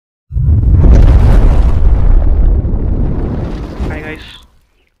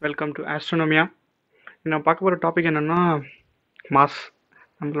Welcome to ஆஸ்ட்ரோனோமியா. நான் பார்க்க போகிற டாபிக் என்னென்னா மாஸ்.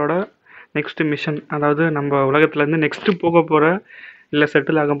 நம்மளோட நெக்ஸ்ட் மிஷன், அதாவது நம்ம உலகத்துலேருந்து நெக்ஸ்ட்டு போக போகிற இல்லை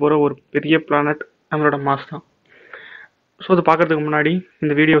செட்டில் ஆக போகிற ஒரு பெரிய பிளானட் நம்மளோட மாஸ் தான். ஸோ அதை பார்க்குறதுக்கு முன்னாடி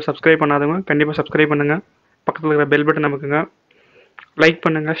இந்த வீடியோ சப்ஸ்கிரைப் பண்ணாதவங்க கண்டிப்பாக சப்ஸ்கிரைப் பண்ணுங்கள். பக்கத்தில் இருக்கிற பெல் பட்டன் நமக்குங்க. லைக்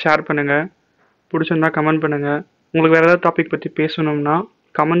பண்ணுங்கள், ஷேர் பண்ணுங்கள், பிடிச்சிருந்தா கமெண்ட் பண்ணுங்கள். உங்களுக்கு வேறு ஏதாவது டாபிக் பற்றி பேசணும்னா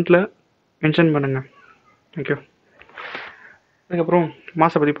கமெண்ட்டில் மென்ஷன் பண்ணுங்கள். தேங்க்யூ. அதுக்கப்புறம்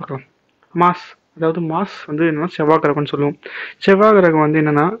மாஸை பற்றி பார்க்கலாம். மாஸ், அதாவது மாஸ் வந்து என்னென்னா செவ்வாய் கிரகம்னு சொல்லுவோம். செவ்வாய் கிரகம் வந்து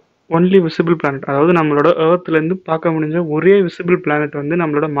என்னென்னா ஒன்லி விசிபிள் பிளானட், அதாவது நம்மளோட ஏர்த்லேருந்து பார்க்க முடிஞ்ச ஒரே விசிபிள் பிளானட் வந்து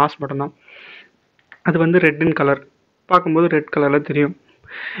நம்மளோட மாஸ் மட்டும்தான். அது வந்து ரெட் இன் கலர், பார்க்கும்போது ரெட் கலரில் தெரியும்.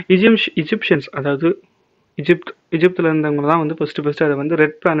 இஜிப்ஷியன்ஸ், அதாவது இஜிப்தில் இருந்தவங்க தான் வந்து ஃபஸ்ட்டு அதை வந்து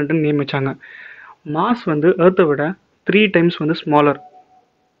ரெட் பிளானட்னு நேம் வச்சாங்க. மாஸ் வந்து ஏர்த்தை விட 3 times வந்து ஸ்மாலர்.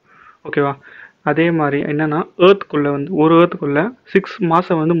 ஓகேவா? அதே மாதிரி என்னென்னா ஏர்த்துக்குள்ளே வந்து ஒரு ஏர்த்துக்குள்ளே 6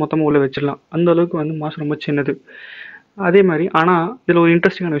 மாதம் வந்து மொத்தமாக உள்ளே வச்சிடலாம். அந்த அளவுக்கு வந்து மாதம் ரொம்ப சின்னது. அதே மாதிரி ஆனால் இதில் ஒரு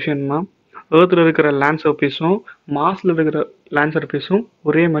இன்ட்ரெஸ்டிங்கான விஷயம் என்னென்னா, ஏர்த்தில் இருக்கிற லேண்ட் சர்ஃபேஸும் மாஸில் இருக்கிற லேண்ட் சர்ஃபேஸும்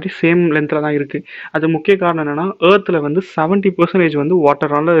ஒரே மாதிரி சேம் லென்த்தில் தான் இருக்குது. அது முக்கிய காரணம் என்னென்னா, ஏர்த்தில் வந்து 70% வந்து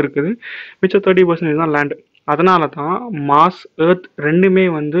வாட்டரால் இருக்குது, மிச்சம் 30% தான் லேண்டு. அதனால தான் மாஸ் ஏர்த் ரெண்டுமே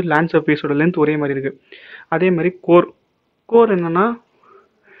வந்து லேண்ட் சர்ஃபேஸோட லென்த் ஒரே மாதிரி இருக்குது. அதே மாதிரி கோர் என்னென்னா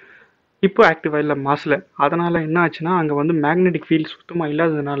இப்போ ஆக்டிவாக இல்லை மாஸில். அதனால் என்ன ஆச்சுன்னா, அங்கே வந்து மேக்னெட்டிக் ஃபீல்ட் சுத்தமாக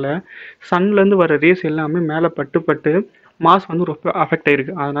இல்லாததுனால சன்லேருந்து வர ரேஸ் எல்லாமே மேலே பட்டு மாஸ் வந்து ரொம்ப அஃபெக்ட்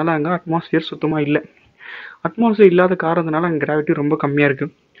ஆகிருக்கு. அதனால் அங்கே அட்மாஸ்ஃபியர் சுத்தமாக இல்லை. அட்மாஸ்ஃபியர் இல்லாத காரணத்தினால அங்கே கிராவிட்டி ரொம்ப கம்மியாக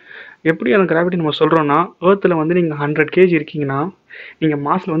இருக்குது. எப்படி அந்த கிராவிட்டி நம்ம சொல்கிறோன்னா, ஏர்த்தில் வந்து நீங்கள் 100 kg இருக்கீங்கன்னா நீங்கள்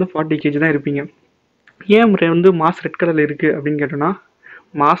மாஸில் வந்து 40 kg தான் இருப்பீங்க. ஏன் வந்து மாஸ் ரெட் கலரில் இருக்குது அப்படின்னு கேட்டோன்னா,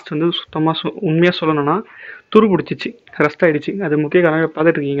 மாஸ் வந்து சுத்தமாக உண்மையாக சொல்லணும்னா துரு பிடிச்சிச்சு, ரெஸ்ட் ஆகிடுச்சு. அது முக்கிய காரணம்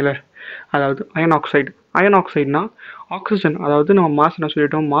பார்த்துட்டு இருக்கீங்களே, அதாவது அயன் ஆக்சைடுனா ஆக்சிஜன். அதாவது நம்ம மாஸ் என்ன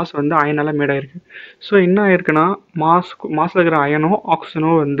சொல்லிட்டோம், மாஸ் வந்து அயனால் மேடாயிருக்கு. ஸோ என்ன ஆயிருக்குன்னா, மாஸில் இருக்கிற அயனோ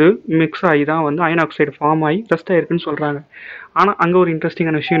ஆக்சிஜனோ வந்து மிக்ஸ் ஆகி தான் வந்து அயன் ஆக்சைடு ஃபார்ம் ஆகி ரெஸ்ட் ஆயிருக்குன்னு சொல்கிறாங்க. ஆனால் அங்கே ஒரு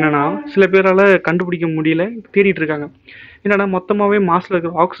இன்ட்ரெஸ்டிங்கான விஷயம் என்னென்னா, சில பேரால் கண்டுபிடிக்க முடியல, தேடிட்டு இருக்காங்க. என்னென்னா மொத்தமாகவே மாஸில்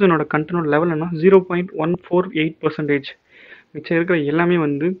இருக்கிற ஆக்சிஜனோட கண்டனோட லெவல் என்ன 0.148%. மிச்சம் இருக்கிற எல்லாமே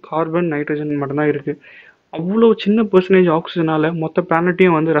வந்து கார்பன், நைட்ரஜன் மட்டும்தான் இருக்குது. அவ்வளோ சின்ன பெர்சன்டேஜ் ஆக்சிஜனால் மொத்த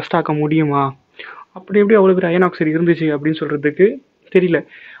பிளானட்டையும் வந்து ரெஸ்ட் ஆக்க முடியுமா? அப்படி எப்படி அவ்வளோ பேர் அயன் ஆக்சைடு இருந்துச்சு அப்படின்னு சொல்கிறதுக்கு தெரியல.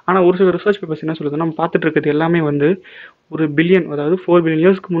 ஆனால் ஒரு சில ரிசர்ச் பேப்பர்ஸ் என்ன சொல்லுது, நம்ம பார்த்துட்டு இருக்கிறது எல்லாமே வந்து ஒரு பில்லியன், அதாவது 4 billion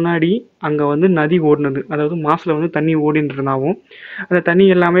இயர்ஸ்க்கு முன்னாடி அங்கே வந்து நதி ஓடினது, அதாவது மாஸில் வந்து தண்ணி ஓடின்னு இருந்தாவும் அந்த தண்ணி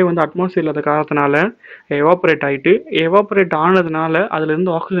எல்லாமே வந்து அட்மாஸ்பியர் இல்லாத காரணத்தினால எவாபரேட் ஆனதுனால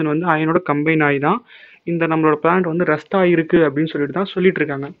அதுலேருந்து ஆக்சிஜன் வந்து அயனோட கம்பைன் ஆகி தான் இந்த நம்மளோட பிளானட் வந்து ரெஸ்ட் ஆகிருக்கு அப்படின்னு சொல்லிட்டு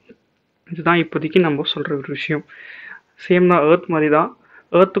இருக்காங்க. இதுதான் இப்போதைக்கு நம்ம சொல்கிற ஒரு விஷயம். சேம் தான், ஏர்த் மாதிரி தான்.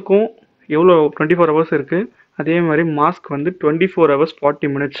 ஏர்த்துக்கும் எவ்வளோ 24 hours இருக்குது, அதே மாதிரி மாஸ்க்கு வந்து 24 hours 40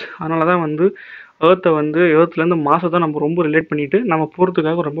 minutes. அதனால தான் வந்து ஏர்த்துலேருந்து மாசை தான் நம்ம ரொம்ப ரிலேட் பண்ணிவிட்டு நம்ம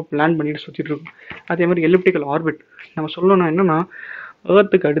போகிறதுக்காக ரொம்ப பிளான் பண்ணிட்டு சுற்றிட்டு இருக்கோம். அதே மாதிரி எலிப்டிக்கல் ஆர்பிட் நம்ம சொல்லணும்னா என்னென்னா,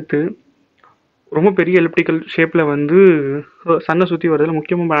 ஏர்த்துக்கு அடுத்து ரொம்ப பெரிய எலிப்டிக்கல் ஷேப்பில் வந்து சன்னை சுற்றி வர்றதுல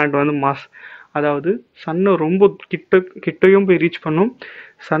முக்கியமான பிளானட் வந்து மாஸ். அதாவது சன்னை ரொம்ப கிட்டையும் போய் ரீச் பண்ணும்,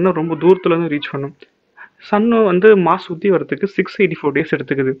 சன்னை ரொம்ப தூரத்துலேருந்து ரீச் பண்ணும். சன்னு வந்து மாஸ் சுற்றி வரதுக்கு 684 days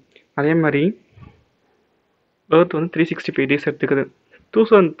எடுத்துக்குது. அதே மாதிரி ஏர்த் வந்து 365 days எடுத்துக்குது.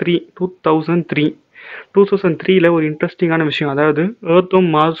 2003 ஒரு இன்ட்ரெஸ்டிங்கான விஷயம், அதாவது ஏர்த்தும்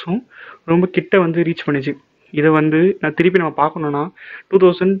மாஸும் ரொம்ப கிட்ட வந்து ரீச் பண்ணிச்சு. இதை வந்து நான் திருப்பி நம்ம பார்க்கணுன்னா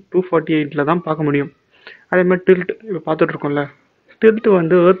 2248 தான் பார்க்க முடியும். அதே மாதிரி டில்ட் இப்போ பார்த்துட்டு இருக்கோம்ல, டில்ட்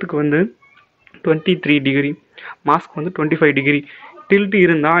வந்து ஏர்த்துக்கு வந்து 23 degree, மாஸ்க்கு வந்து 25 degree. டில்ட்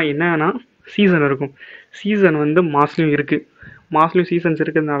இருந்தால் என்னன்னா சீசன் இருக்கும். சீசன் வந்து மாஸ்லேயும் இருக்குது. மாஸ்லேயும் சீசன்ஸ்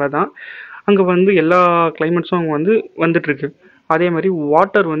இருக்கிறதுனால தான் அங்கே வந்து எல்லா கிளைமேட்ஸும் அங்கே வந்து வந்துட்டுருக்கு. அதே மாதிரி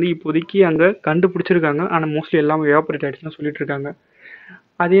வாட்டர் வந்து இப்போதைக்கு அங்கே கண்டுபிடிச்சிருக்காங்க, ஆனால் மோஸ்ட்லி எல்லாம் எவாபரேட் ஆகிடுச்சுன்னு சொல்லிட்டு இருக்காங்க.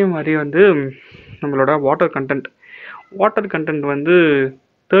 அதே மாதிரி வந்து நம்மளோட வாட்டர் கண்டென்ட் வந்து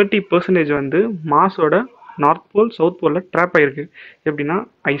 30% வந்து மாஸோட நார்த் போல் சவுத் போலில் ட்ராப் ஆகிருக்கு. எப்படின்னா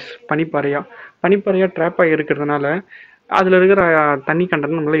ஐஸ், பனிப்பாறையாக ட்ராப் ஆகி இருக்கிறதுனால அதில் இருக்கிற தண்ணி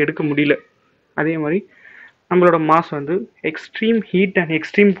கண்டென்ட் நம்மளால் எடுக்க முடியல. அதே மாதிரி நம்மளோட மாஸ் வந்து எக்ஸ்ட்ரீம் ஹீட் அண்ட்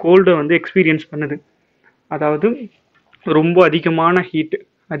எக்ஸ்ட்ரீம் கோல்டை வந்து எக்ஸ்பீரியன்ஸ் பண்ணுது. அதாவது ரொம்ப அதிகமான ஹீட்,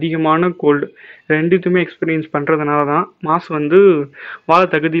 அதிகமான கோல்டு ரெண்டுத்துமே எக்ஸ்பீரியன்ஸ் பண்ணுறதுனால தான் மாஸ் வந்து வாழ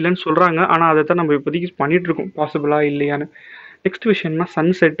தகுதியில்லைன்னு சொல்கிறாங்க. ஆனால் அதை தான் நம்ம இப்போதைக்கு பண்ணிகிட்ருக்கோம், பாசிபிளாக இல்லையான்னு. நெக்ஸ்ட் விஷயம்னா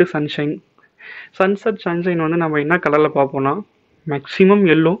சன்செட்டு, சன்ஷைன் வந்து நம்ம என்ன கலரில் பார்ப்போம்னா, மேக்ஸிமம்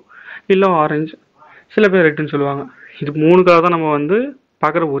எல்லோ இல்லை ஆரஞ்சு, சில பேர் ரெட்டுன்னு சொல்லுவாங்க. இது 3 கலர் தான் நம்ம வந்து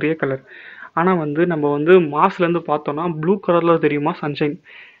பார்க்குற ஒரே கலர். ஆனால் வந்து நம்ம வந்து மாஸ்லேருந்து பார்த்தோன்னா ப்ளூ கலரில் தெரியுமா சன்ஷைன்.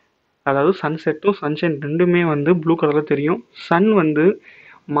 அதாவது சன்செட்டும் சன்ஷைன் ரெண்டுமே வந்து ப்ளூ கலரில் தெரியும். சன் வந்து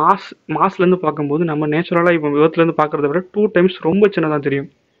மாஸ்லேருந்து பார்க்கும்போது நம்ம நேச்சுரலாக இப்போ எர்த்லேருந்து பார்க்குறத விட 2 டைம்ஸ் ரொம்ப சின்னதாக தெரியும்.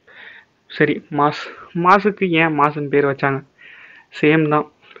 சரி, மாஸுக்கு ஏன் மாஸ்ன்னு பேர் வச்சாங்க? சேம் தான்.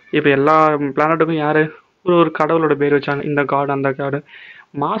 இப்போ எல்லா பிளானட்டுக்கும் யார் ஒரு கடவுளோட பேர் வச்சாங்க, இந்த காட் அந்த காடு.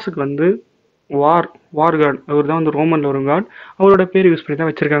 மாஸுக்கு வந்து வார் காட், அவர் தான் வந்து ரோமனில் ஒரு காட், அவரோட பேர் யூஸ் பண்ணி தான்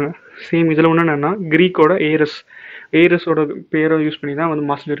வச்சுருக்காங்க. சேம் இதில் ஒன்று என்னென்னா கிரீக்கோட ஏரஸோட பேரை யூஸ் பண்ணி தான் வந்து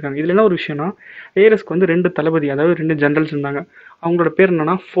மாஸ் இருக்காங்க. இதில் என்ன ஒரு விஷயம்னா, ஏரஸ்க்கு வந்து 2 தளபதி, அதாவது 2 ஜென்ரல்ஸ் இருந்தாங்க. அவங்களோட பேர்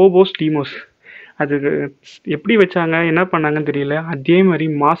என்னென்னா ஃபோபோஸ், டீமோஸ். அதுக்கு எப்படி வச்சாங்க என்ன பண்ணாங்கன்னு தெரியல. அதே மாதிரி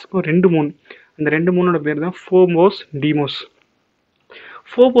மாஸ்க்கும் 2 மூன், அந்த 2 மூனோட பேர் தான் ஃபோபோஸ், டீமோஸ்.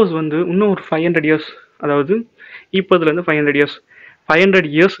 ஃபோபோஸ் வந்து இன்னும் ஒரு 500 இயர்ஸ், அதாவது இப்போதுலேருந்து 500 இயர்ஸ் 500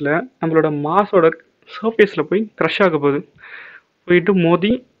 இயர்ஸில் நம்மளோட மாஸோட சர்ஃபேஸில் போய் க்ரஷ் ஆக போகுது, போயிட்டு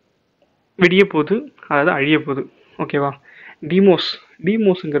மோதி வெடிய போகுது, அதாவது அழிய போகுது. ஓகேவா?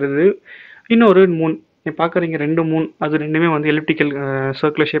 டீமோஸுங்கிறது இன்னொரு மூன். நீ பார்க்குறீங்க 2 மூன், அது ரெண்டுமே வந்து எலிப்டிக்கல்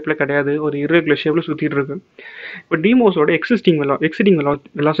சர்க்குலர் ஷேப்பில் கிடையாது, ஒரு இர்ரெகுலர் ஷேப்பில் சுற்றிட்டு இருக்கு. இப்போ டீமோஸோட எக்ஸிட்டிங்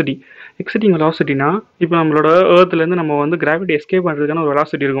வெலாசிட்டினா, இப்போ நம்மளோட ஏர்த்லேருந்து நம்ம வந்து கிராவிட்டி எஸ்கேப் பண்ணுறதுக்கான ஒரு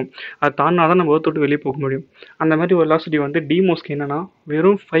வெலாசிட்டி இருக்கும். அது தானா தான் நம்ம ஏர்த் விட்டு வெளியே போக முடியும். அந்த மாதிரி ஒரு வெலாசிட்டி வந்து டீமோஸ்க்கு என்னன்னா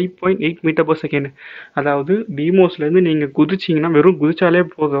வெறும் 5.8 மீட்டர்/செகண்ட். அதாவது டீமோஸ்லேருந்து நீங்கள் குதிச்சிங்கன்னா, வெறும் குதிச்சாலே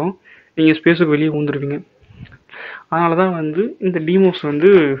போதும், நீங்கள் ஸ்பேஸுக்கு வெளியே ஊந்துருவீங்க. அதனால தான் வந்து இந்த டீமோஸ் வந்து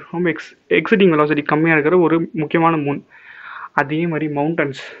ரொம்ப எக்ஸிட்டிங் வெலாசிட்டி கம்மியாக இருக்கிற ஒரு முக்கியமான மூன். அதே மாதிரி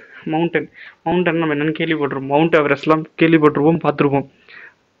மவுண்டன் நம்ம என்னென்னு கேள்விப்பட்டிருப்போம், மவுண்ட் எவரெஸ்ட்லாம் கேள்விப்பட்டிருப்போம், பார்த்துருப்போம்.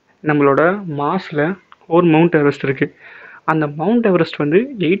 நம்மளோட மாஸில் ஒரு மவுண்ட் எவரெஸ்ட் இருக்குது. அந்த மவுண்ட் எவரெஸ்ட் வந்து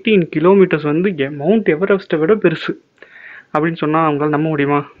 18 கிலோமீட்டர்ஸ் வந்து மவுண்ட் எவரெஸ்ட்டை விட பெருசு அப்படின்னு சொன்னால் அவங்களால நம்ப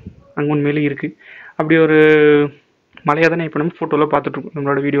முடியுமா? அங்கே உண்மையிலே இருக்குது. அப்படி ஒரு மலையாக தானே இப்போ நம்ம ஃபோட்டோவில் பார்த்துட்ருக்கோம்,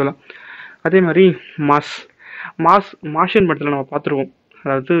 நம்மளோட வீடியோவில். அதே மாதிரி மார்ஷியன் படத்தில் நம்ம பார்த்துருவோம்.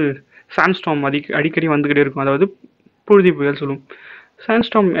 அதாவது சாண்ட்ஸ்டார்ம் அடிக்கடி வந்துக்கிட்டே இருக்கும், அதாவது புழுதி புயல் சொல்லுவோம்.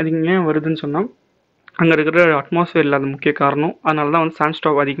 சாண்ட்ஸ்டார்ம் அது ஏன் வருதுன்னு சொன்னால், அங்கே இருக்கிற அட்மாஸ்ஃபியர் இல்லாத முக்கிய காரணம். அதனால தான் வந்து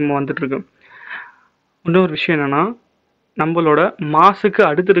சாண்ட்ஸ்டார்ம் அதிகமாக வந்துட்டுருக்கு. இன்னொரு விஷயம் என்னென்னா, நம்மளோட மாஸுக்கு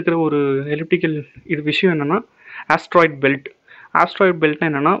அடுத்து இருக்கிற ஒரு எலிப்டிக்கல் விஷயம் என்னென்னா ஆஸ்ட்ராய்ட் பெல்ட்னா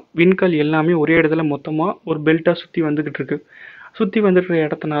என்னென்னா, விண்கல் எல்லாமே ஒரே இடத்துல மொத்தமாக ஒரு பெல்ட்டாக சுற்றி வந்துட்டு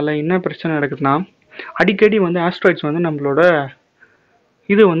இடத்துனால என்ன பிரச்சனை நடக்குதுன்னா, அடிக்கடி வந்து ஆஸ்ட்ராய்ட்ஸ் வந்து நம்மளோட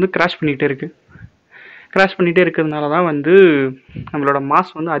இது வந்து கிராஷ் பண்ணிகிட்டே இருக்கிறதுனால தான் வந்து நம்மளோட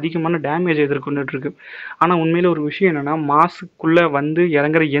மாஸ் வந்து அதிகமான டேமேஜ் எதிர்கொண்டுட்டு இருக்கு. ஆனால் உண்மையில் ஒரு விஷயம் என்னென்னா, மாஸுக்குள்ளே வந்து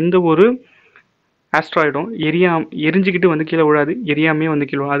இறங்குற எந்த ஒரு ஆஸ்ட்ராய்டும் எரிஞ்சிக்கிட்டு வந்து கீழே விழாது, எரியாமே வந்து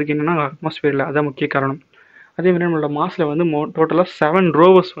கீழே விழும். அதுக்கு என்னென்னா அட்மாஸ்பியரில், அதான் முக்கிய காரணம். அதேமாதிரி நம்மளோட மாஸில் வந்து டோட்டலாக 7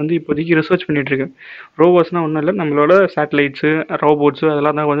 ரோவர்ஸ் வந்து இப்போதைக்கு ரிசர்ச் பண்ணிகிட்ருக்கு. ரோவர்ஸ்னால் ஒன்றும் இல்லை, நம்மளோட சேட்டலைட்ஸு, ரோபோட்ஸு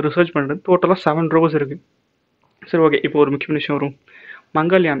அதெல்லாம் தான் வந்து ரிசர்ச் பண்ணுறது. டோட்டலாக 7 ரோவர்ஸ் இருக்குது. சரி, ஓகே. இப்போ ஒரு முக்கியமான விஷயம் வரும்.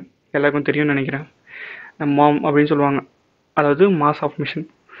 மங்கள்யான் எல்லாருக்கும் தெரியும்னு நினைக்கிறேன். மாம் அப்படின்னு சொல்லுவாங்க, அதாவது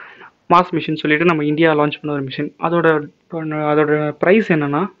மாஸ் மிஷின் சொல்லிட்டு நம்ம இந்தியா லான்ச் பண்ண ஒரு மிஷின். அதோட ப்ரைஸ்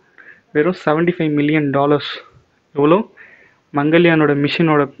என்னென்னா வெறும் $75 மில்லியன். எவ்வளோ? மங்கள்யானோட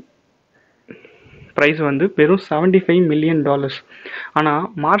மிஷினோட ப்ரைஸ் வந்து வெறும் $75 மில்லியன். ஆனால்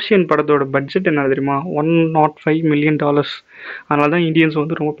மார்ஷியன் படத்தோட பட்ஜெட் என்ன தெரியுமா? $105 மில்லியன். அதனால தான் இந்தியன்ஸ்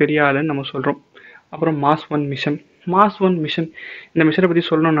வந்து ரொம்ப பெரிய ஆளுன்னு நம்ம சொல்கிறோம். அப்புறம் மாஸ் ஒன் மிஷன். இந்த மிஷனை பற்றி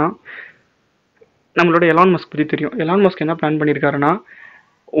சொல்லணும்னா, நம்மளோட எலான் மஸ்க் பற்றி தெரியும். எலான் மஸ்க் என்ன பிளான் பண்ணியிருக்காருன்னா,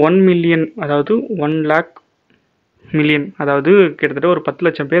 1 மில்லியன், அதாவது 1 லேக் மில்லியன், அதாவது கிட்டத்தட்ட ஒரு 10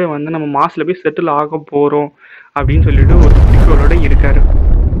 லட்சம் பேரை வந்து நம்ம மாஸில் போய் செட்டில் ஆக போகிறோம் அப்படின்னு சொல்லிட்டு ஒரு குறிக்கோளோடு இருக்கார்.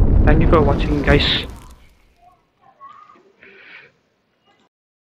 Thank you for watching, guys.